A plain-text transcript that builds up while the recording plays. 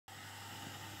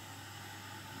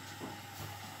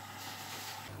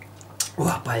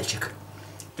О, пальчик.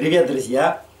 Привет,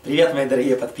 друзья! Привет, мои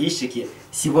дорогие подписчики!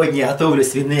 Сегодня я готовлю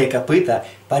свиные копыта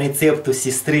по рецепту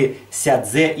сестры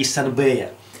Сядзе из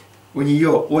Шанбэя. У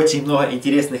нее очень много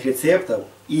интересных рецептов,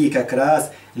 и как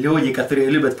раз люди, которые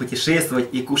любят путешествовать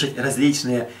и кушать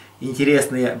различные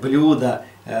интересные блюда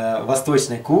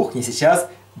восточной кухни, сейчас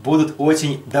будут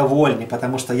очень довольны,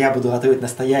 потому что я буду готовить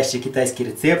настоящий китайский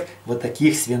рецепт вот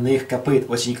таких свиных копыт,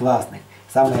 очень классных.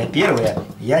 Самое первое,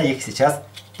 я их сейчас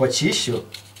почищу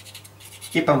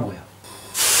и помою.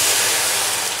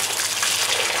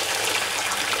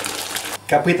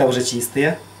 Копыта уже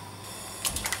чистые.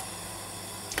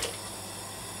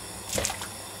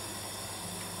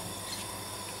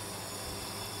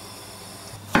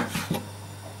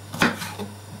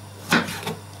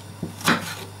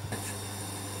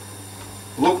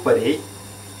 Лук-порей,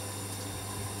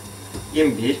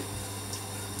 имбирь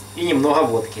и немного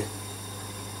водки.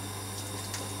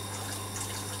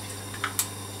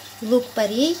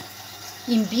 Лук-порей,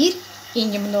 имбирь и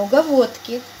немного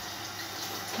водки.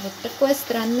 Вот такое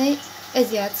странное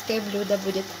азиатское блюдо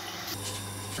будет.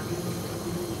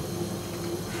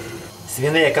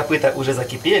 Свиные копыта уже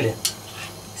закипели.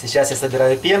 Сейчас я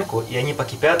собираю пенку, и они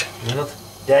покипят минут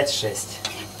 5-6.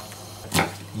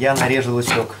 Я нарежу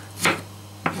лучок.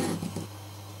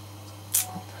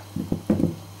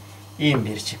 И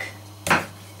имбирчик.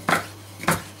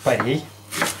 Порей.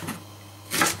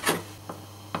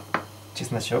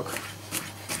 Чесночок.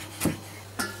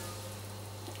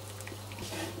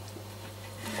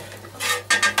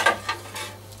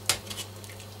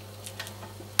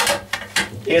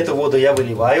 Эту воду я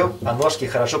выливаю, а ножки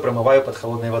хорошо промываю под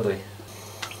холодной водой.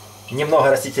 Немного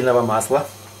растительного масла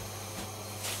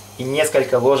и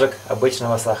несколько ложек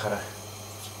обычного сахара.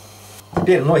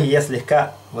 Теперь ноги я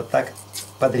слегка вот так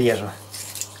подрежу.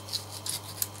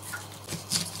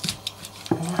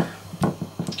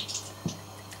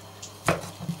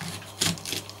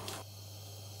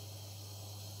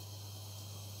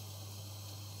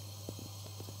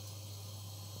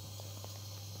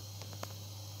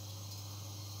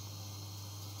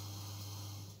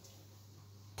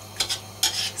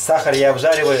 Сахар я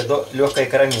обжариваю до легкой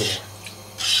карамели.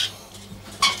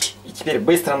 И теперь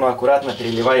быстро, но аккуратно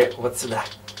переливаю вот сюда.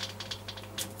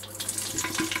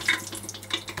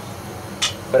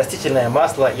 В растительное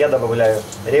масло я добавляю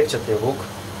репчатый лук,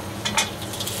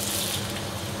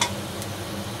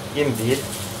 имбирь,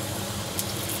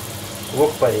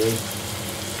 лук-порей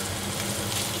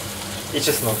и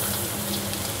чеснок.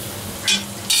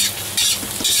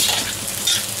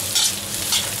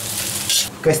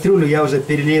 В кастрюлю я уже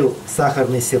перелил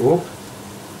сахарный сироп,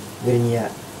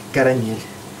 вернее карамель,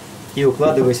 и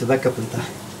укладываю сюда копыта.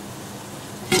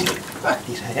 Ах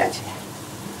ты ж горячая.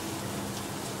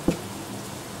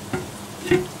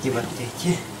 И вот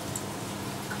эти.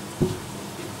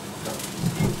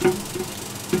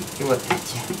 И вот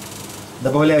эти.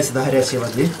 Добавляю сюда горячей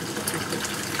воды.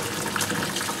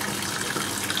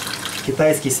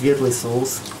 Китайский светлый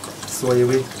соус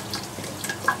соевый.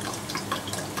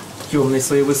 Темный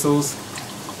соевый соус,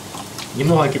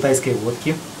 немного китайской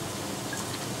водки.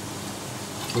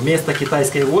 Вместо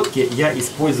китайской водки я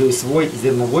использую свой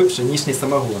зерновой пшеничный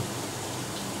самогон.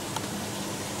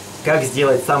 Как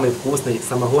сделать самый вкусный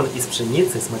самогон из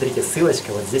пшеницы, смотрите,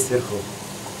 ссылочка вот здесь сверху.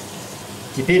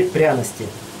 Теперь пряности.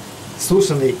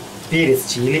 Сушеный перец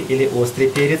чили или острый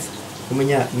перец. У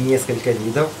меня несколько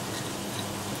видов.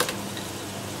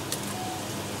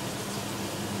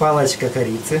 Палочка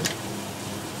корицы.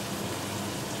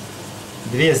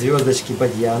 2 звездочки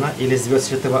бадьяна или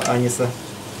звездчатого аниса,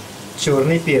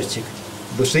 черный перчик,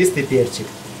 душистый перчик,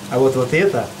 а вот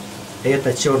это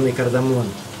черный кардамон.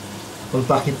 Он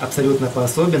пахнет абсолютно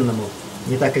по-особенному,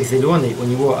 не так как зеленый, у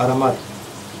него аромат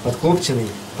подкопченный,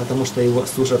 потому что его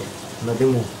сушат на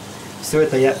дыму. Все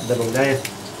это я добавляю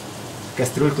в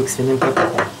кастрюльку к свиным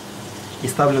копытам и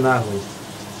ставлю на огонь.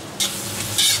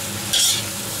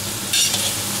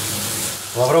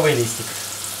 Лавровый листик.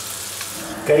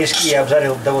 Корешки я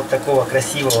обжарил до вот такого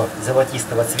красивого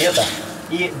золотистого цвета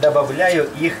и добавляю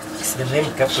их к свиным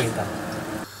копытам.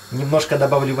 Немножко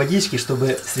добавлю водички,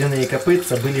 чтобы свиные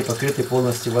копытца были покрыты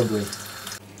полностью водой.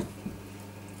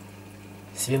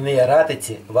 Свиные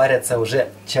ратыти варятся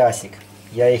уже часик.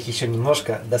 Я их еще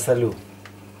немножко досолю.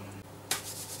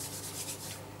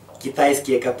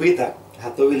 Китайские копыта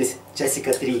готовились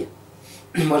часика 3,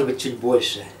 может быть чуть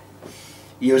больше.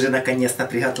 И уже наконец-то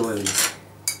приготовились.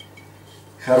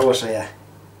 Хорошая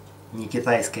не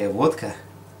китайская водка,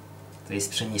 то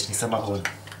есть пшеничный самогон.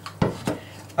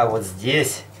 А вот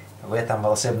здесь, в этом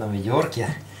волшебном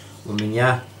ведерке, у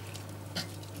меня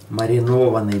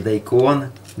маринованный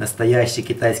дайкон настоящий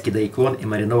китайский дайкон и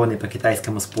маринованный по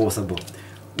китайскому способу.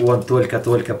 Он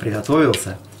только-только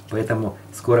приготовился, поэтому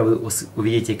скоро вы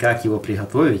увидите, как его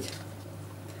приготовить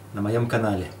на моем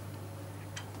канале.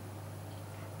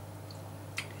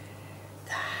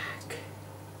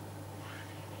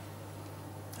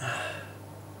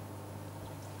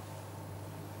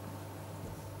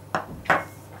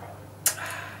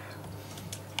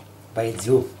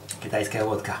 Байдзю, китайская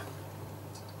водка.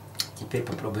 Теперь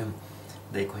попробуем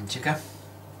дайкончика.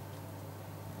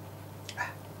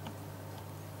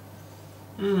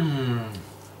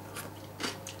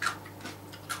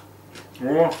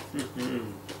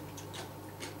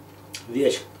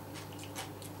 Вещь.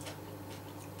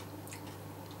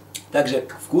 Так же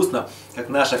вкусно, как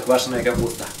наша квашеная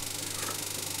капуста.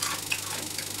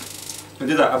 Вот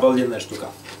это обалденная штука.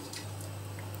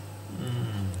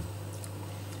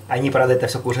 Они, правда, это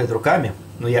все кушают руками,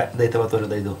 но я до этого тоже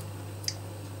дойду.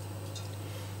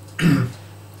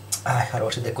 Ай,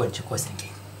 хороший дайкончик,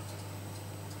 остренький.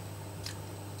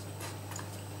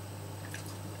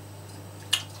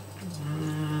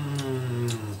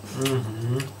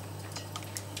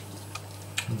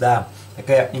 Да,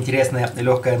 такая интересная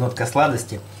легкая нотка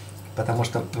сладости, потому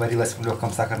что варилась в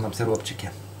легком сахарном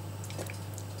сиропчике.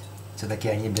 Все-таки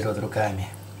они берут руками.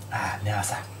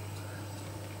 Мясо.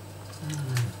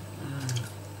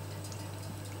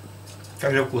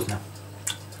 Как же вкусно.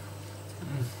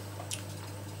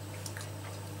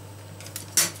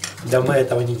 Давно я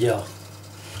этого не делал.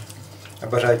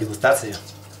 Обожаю дегустацию.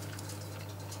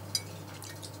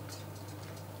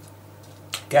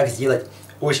 Как сделать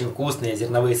очень вкусные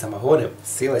зерновые самогоны?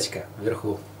 Ссылочка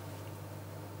вверху.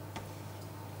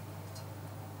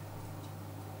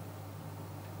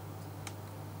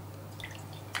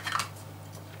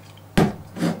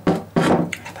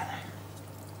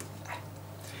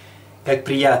 Как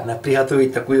приятно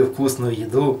приготовить такую вкусную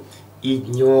еду и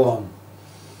днем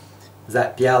за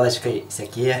пялочкой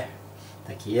всякие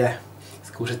такие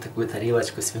скушать такую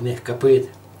тарелочку свиных копыт,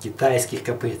 китайских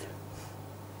копыт.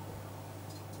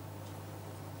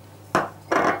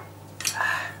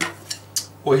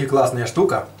 Очень классная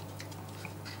штука.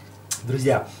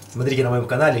 Друзья, смотрите на моем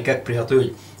канале, как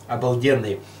приготовить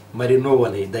обалденный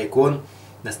маринованный дайкон,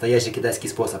 настоящий китайский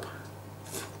способ.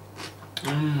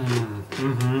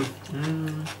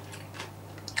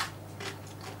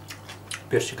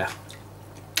 Перчика.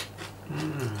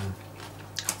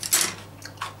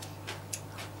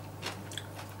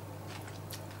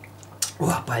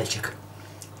 О, пальчик.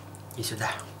 И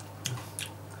сюда.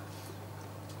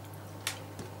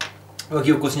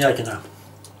 Какие вкуснятина.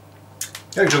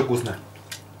 Как же вкусно.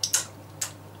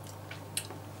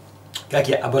 Как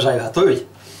я обожаю готовить,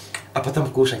 а потом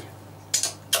кушать.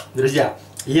 Друзья,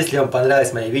 если вам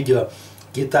понравилось мое видео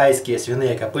 «Китайские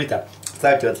свиные копыта»,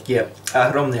 ставьте вот такие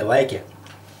огромные лайки,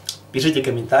 пишите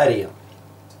комментарии.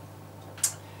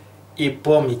 И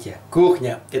помните,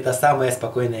 кухня – это самое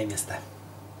спокойное место.